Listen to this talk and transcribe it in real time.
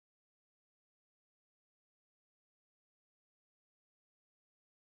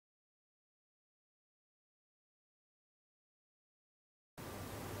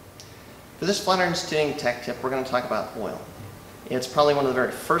For this Flatirons Tuning Tech Tip, we're going to talk about oil. It's probably one of the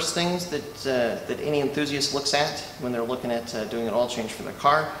very first things that any enthusiast looks at when they're looking at doing an oil change for their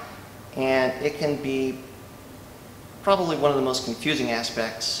car, and it can be probably one of the most confusing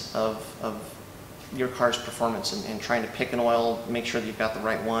aspects of your car's performance and trying to pick an oil, make sure that you've got the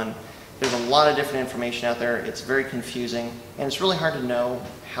right one. There's a lot of different information out there. It's very confusing, and it's really hard to know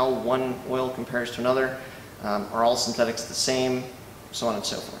how one oil compares to another. Are all synthetics the same? So on and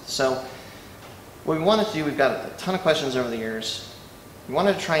so forth. So what we wanted to do, we've got a ton of questions over the years. We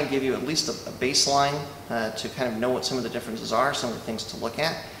wanted to try and give you at least a baseline to kind of know what some of the differences are, some of the things to look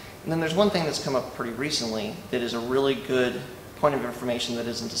at. And then there's one thing that's come up pretty recently that is a really good point of information that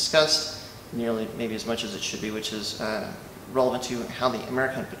isn't discussed nearly maybe as much as it should be, which is relevant to how the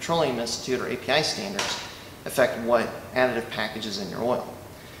American Petroleum Institute or API standards affect what additive packages in your oil.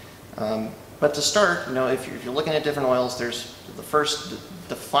 But to start, if you're looking at different oils, there's the first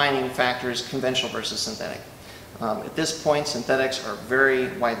defining factor is conventional versus synthetic. At this point, synthetics are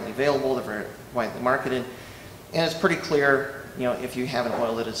very widely available, they're very widely marketed, and it's pretty clear, if you have an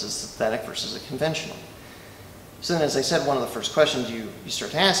oil that is a synthetic versus a conventional. So then, as I said, one of the first questions you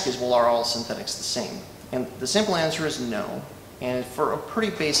start to ask is, well, are all synthetics the same? And the simple answer is no, and for a pretty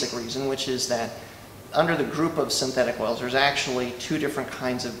basic reason, which is that under the group of synthetic oils, there's actually two different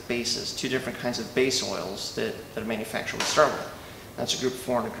kinds of bases, two different kinds of base oils that a manufacturer would start with. That's a group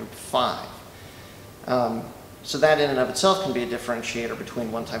 4 and a group 5. So that in and of itself can be a differentiator between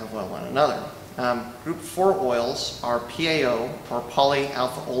one type of oil and another. Group 4 oils are PAO, or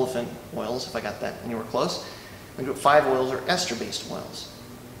polyalpha olefin oils, if I got that anywhere close. And group 5 oils are ester-based oils.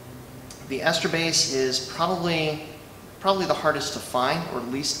 The ester base is probably the hardest to find, or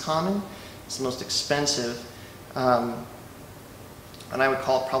least common. It's the most expensive, and I would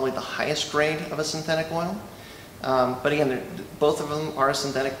call it probably the highest grade of a synthetic oil. But again, both of them are a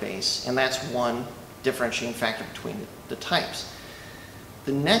synthetic base, and that's one differentiating factor between the types.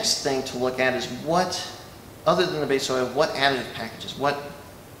 The next thing to look at is what, other than the base oil, what additive packages, what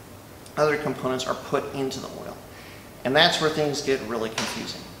other components are put into the oil. And that's where things get really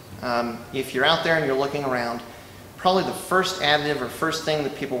confusing. If you're out there and you're looking around, probably the first additive or first thing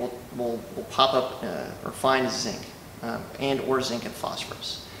that people will pop up or find is zinc, or zinc and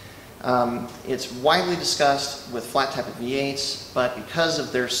phosphorus. It's widely discussed with flat type of V8s, but because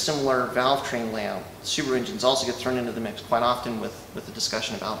of their similar valve train layout, Subaru engines also get thrown into the mix quite often with the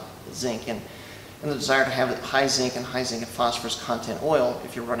discussion about zinc and the desire to have high zinc and phosphorus content oil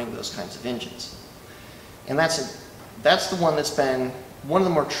if you're running those kinds of engines. And that's the one that's been one of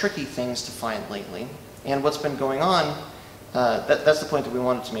the more tricky things to find lately. And what's been going on, that's the point that we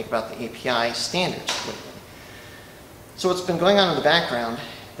wanted to make about the API standards lately. So what's been going on in the background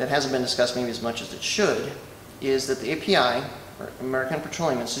that hasn't been discussed maybe as much as it should is that the API, or American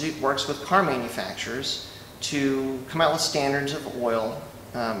Petroleum Institute, works with car manufacturers to come out with standards of oil,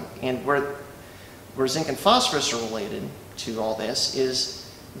 and where zinc and phosphorus are related to all this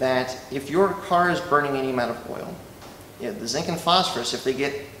is that if your car is burning any amount of oil, the zinc and phosphorus, if they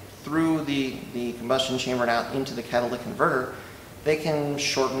get through the combustion chamber and out into the catalytic converter, they can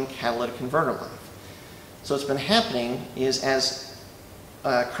shorten catalytic converter life. So what's been happening is as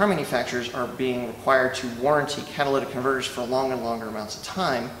car manufacturers are being required to warranty catalytic converters for longer and longer amounts of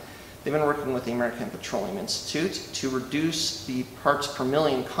time, they've been working with the American Petroleum Institute to reduce the parts per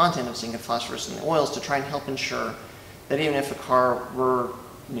million content of zinc and phosphorus in the oils to try and help ensure that even if a car were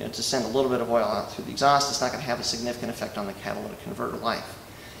to send a little bit of oil out through the exhaust, it's not going to have a significant effect on the catalytic converter life.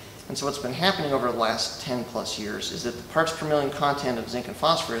 And so what's been happening over the last 10 plus years is that the parts per million content of zinc and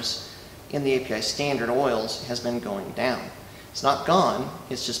phosphorus in the API standard oils has been going down. It's not gone,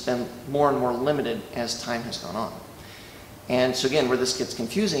 it's just been more and more limited as time has gone on. And so again, where this gets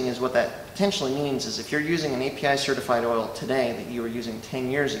confusing is what that potentially means is if you're using an API certified oil today that you were using 10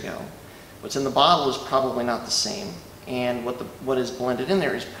 years ago, what's in the bottle is probably not the same, and what is blended in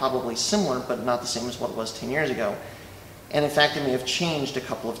there is probably similar but not the same as what it was 10 years ago. And in fact, it may have changed a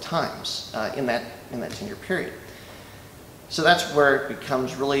couple of times in that 10-year period. So that's where it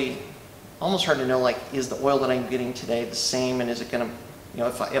becomes really almost hard to know, like, is the oil that I'm getting today the same, and is it going to,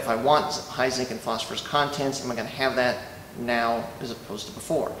 if I want high zinc and phosphorus contents, am I going to have that now as opposed to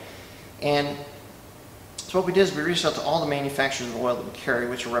before? And so what we did is we reached out to all the manufacturers of oil that we carry,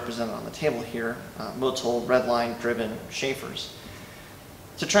 which are represented on the table here, Motul, Redline, Driven, Schaefer's,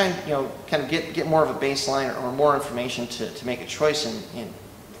 to try and kind of get more of a baseline or more information to make a choice in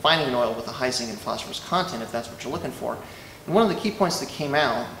finding an oil with a high zinc and phosphorus content if that's what you're looking for. And one of the key points that came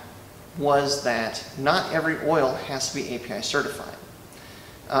out was that not every oil has to be API certified.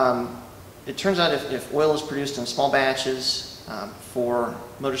 It turns out if oil is produced in small batches for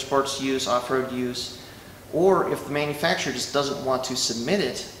motorsports use, off-road use, or if the manufacturer just doesn't want to submit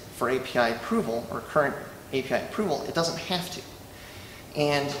it for API approval or current API approval, it doesn't have to.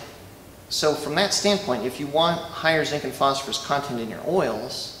 And so from that standpoint, if you want higher zinc and phosphorus content in your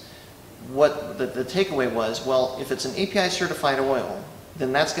oils, what the takeaway was, well, if it's an API certified oil,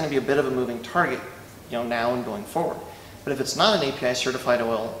 then that's going to be a bit of a moving target, now and going forward. But if it's not an API certified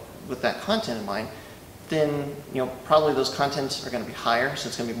oil with that content in mind, then probably those contents are going to be higher, so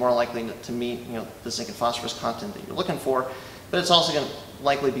it's going to be more likely to meet the zinc and phosphorus content that you're looking for. But it's also going to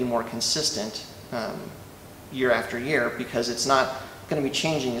likely be more consistent year after year, because it's not going to be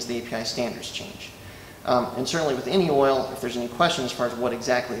changing as the API standards change. And certainly with any oil, if there's any question as far as what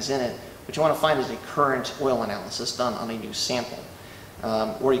exactly is in it, what you want to find is a current oil analysis done on a new sample.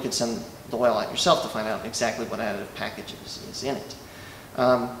 Or you could send the oil out yourself to find out exactly what additive package is in it.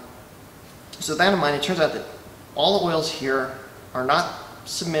 So with that in mind, it turns out that all the oils here are not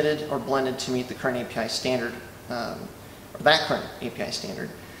submitted or blended to meet the current API standard, or that current API standard.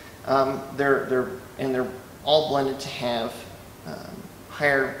 They're all blended to have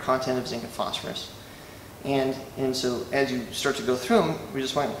higher content of zinc and phosphorus. And so as you start to go through them, we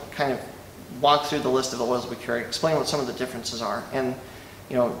just want to kind of walk through the list of the oils we carry, explain what some of the differences are, and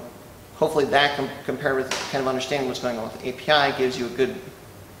hopefully that compared with kind of understanding what's going on with the API gives you a good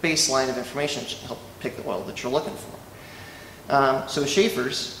baseline of information to help pick the oil that you're looking for. So with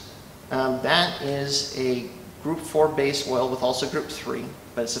Schaefer's, that is a Group 4 base oil with also Group 3,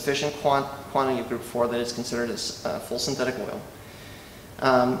 but a sufficient quantity of Group 4 that is considered as full synthetic oil.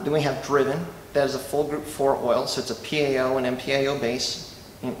 Then we have Driven. That is a full Group 4 oil, so it's a PAO and MPAO base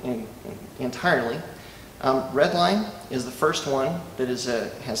entirely. Redline is the first one that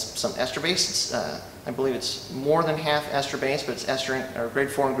has some ester base. I believe it's more than half ester base, but it's ester or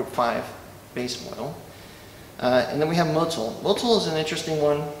grade 4 and Group 5 base oil. And then we have Motul. Motul is an interesting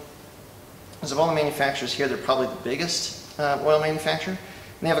one. As of all the manufacturers here, they're probably the biggest oil manufacturer. And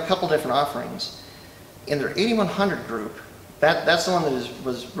they have a couple different offerings. In their 8100 group, that's the one that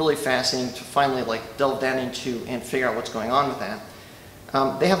was really fascinating to finally delve down into and figure out what's going on with that.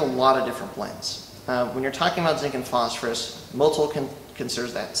 They have a lot of different blends. When you're talking about zinc and phosphorus, Motul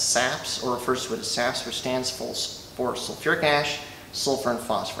considers that SAPS, or refers to it as SAPS, which stands for sulfuric ash, sulfur, and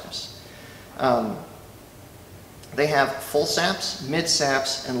phosphorus. They have full SAPS, mid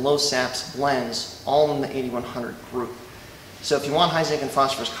SAPS, and low SAPS blends all in the 8100 group. So if you want high zinc and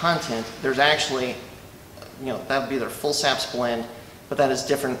phosphorus content, there's actually, that would be their full SAPS blend, but that is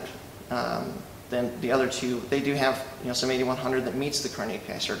different than the other two. They do have some 8100 that meets the current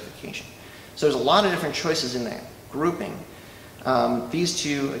API certification. So there's a lot of different choices in that grouping. These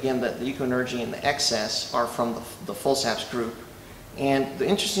two, again, the Eco-Energy and the Excess, are from the full SAPS group. And the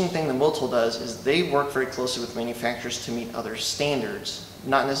interesting thing that Motul does is they work very closely with manufacturers to meet other standards,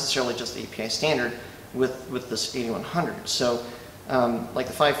 not necessarily just the API standard with this 8100. So like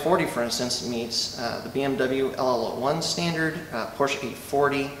the 540, for instance, meets the BMW LL01 standard, Porsche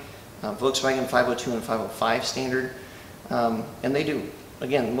 840, Volkswagen 502 and 505 standard. And they do,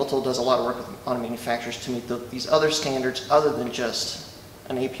 again, Motul does a lot of work with auto manufacturers to meet these other standards other than just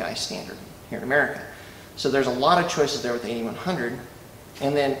an API standard here in America. So there's a lot of choices there with the 8100.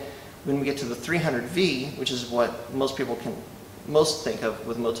 And then when we get to the 300V, which is what most people can most think of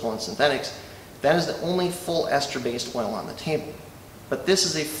with Motul and synthetics, that is the only full ester-based oil on the table. But this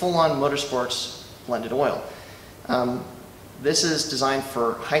is a full-on motorsports blended oil. This is designed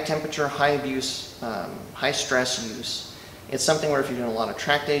for high temperature, high abuse, high stress use. It's something where if you're doing a lot of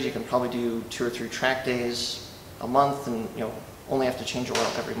track days, you can probably do 2 or 3 track days a month, and only have to change oil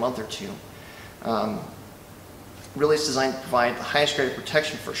every month or two. Really, it's designed to provide the highest grade of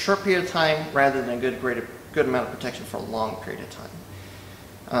protection for a short period of time, rather than a good amount of protection for a long period of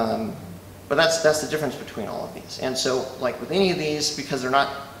time. But that's the difference between all of these. And so, like with any of these, because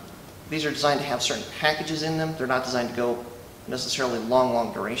these are designed to have certain packages in them, they're not designed to go necessarily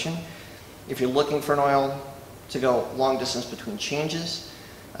long duration. If you're looking for an oil to go long distance between changes,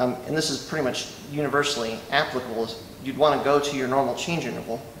 and this is pretty much universally applicable, you'd want to go to your normal change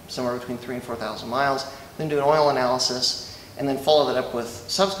interval, somewhere between 3,000 and 4,000 miles, then do an oil analysis, and then follow that up with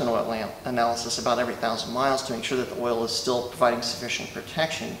subsequent oil analysis about every 1,000 miles to make sure that the oil is still providing sufficient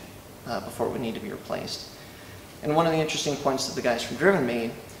protection before it would need to be replaced. And one of the interesting points that the guys from Driven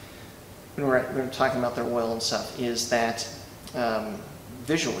made when we were talking about their oil and stuff is that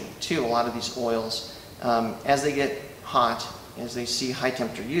visually, too, a lot of these oils, as they get hot, as they see high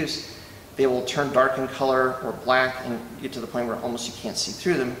temperature use, they will turn dark in color or black and get to the point where almost you can't see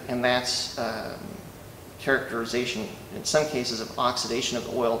through them, and that's characterization, in some cases, of oxidation of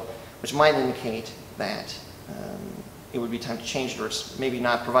the oil, which might indicate that it would be time to change it, or it's maybe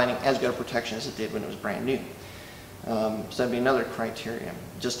not providing as good a protection as it did when it was brand new. So that'd be another criteria,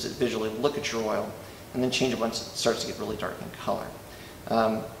 just to visually look at your oil and then change it once it starts to get really dark in color.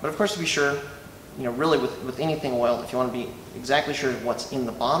 But of course, to be sure, really with anything oil, if you want to be exactly sure what's in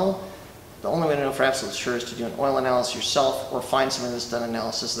the bottle, the only way to know for absolutely sure is to do an oil analysis yourself or find someone that's done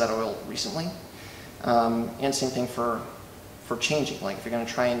analysis of that oil recently. And same thing for changing. Like if you're going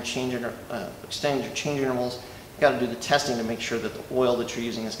to try and change it, extend your change intervals, you've got to do the testing to make sure that the oil that you're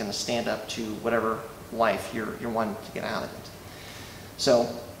using is going to stand up to whatever life you're wanting to get out of it. So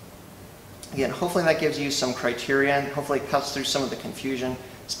again, hopefully that gives you some criteria, and hopefully it cuts through some of the confusion,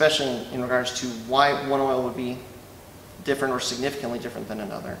 especially in regards to why one oil would be different or significantly different than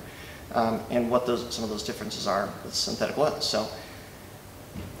another, and what some of those differences are with synthetic oils. So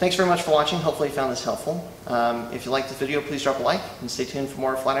thanks very much for watching. Hopefully you found this helpful. If you liked the video, please drop a like and stay tuned for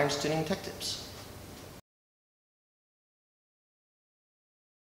more Flatirons Tuning Tech Tips.